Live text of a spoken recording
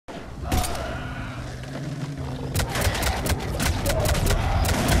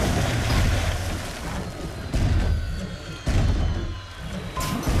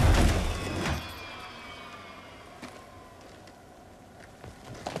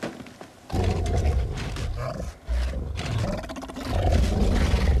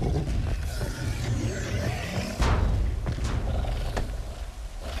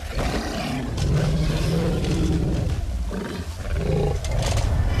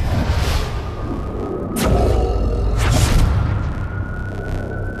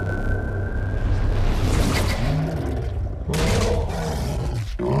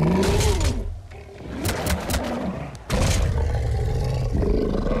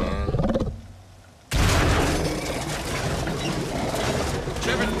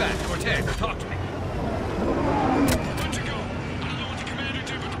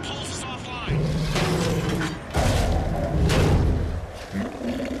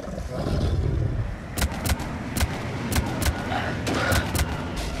Damn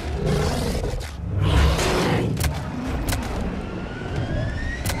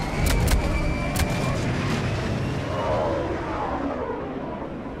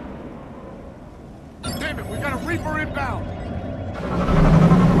it, we got a Reaper inbound!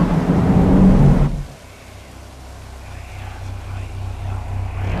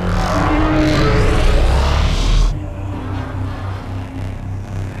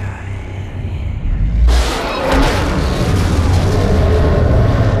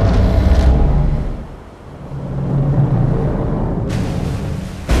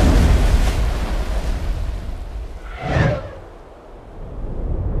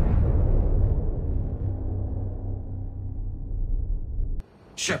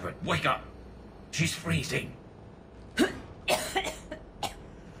 Shepard, wake up! She's freezing.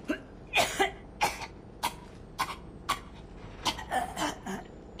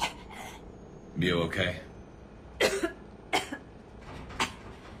 You okay?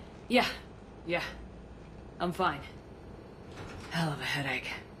 Yeah. I'm fine. Hell of a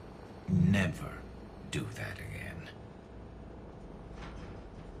headache. Never do that again.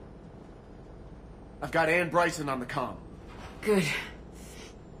 I've got Ann Bryson on the comm. Good.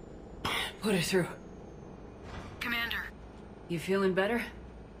 Put her through. Commander. You feeling better?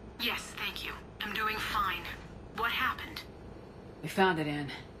 Yes, thank you. I'm doing fine. What happened? We found it,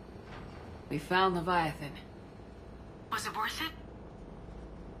 Ann. We found Leviathan. Was it worth it?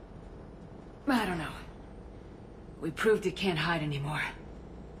 I don't know. We proved it can't hide anymore.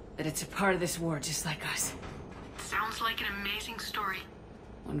 That it's a part of this war just like us. Sounds like an amazing story.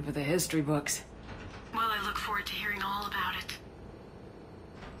 One for the history books. Well, I look forward to hearing all about it.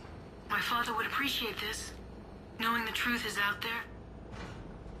 My father would appreciate this, knowing the truth is out there.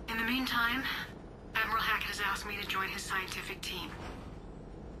 In the meantime, Admiral Hackett has asked me to join his scientific team.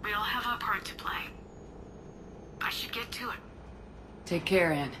 We all have our part to play. I should get to it. Take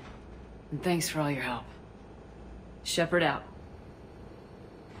care, Ann. And thanks for all your help. Shepard out.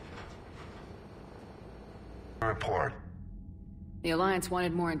 Report. The Alliance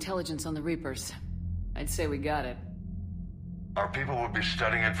wanted more intelligence on the Reapers. I'd say we got it. Our people will be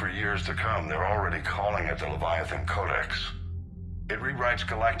studying it for years to come. They're already calling it the Leviathan Codex. It rewrites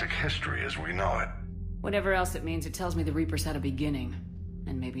galactic history as we know it. Whatever else it means, it tells me the Reapers had a beginning.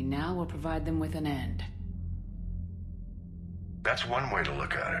 And maybe now we'll provide them with an end. That's one way to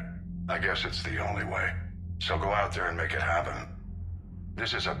look at it. I guess it's the only way. So go out there and make it happen.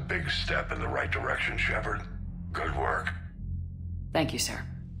 This is a big step in the right direction, Shepard. Good work. Thank you, sir.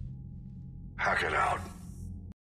 Hackett out.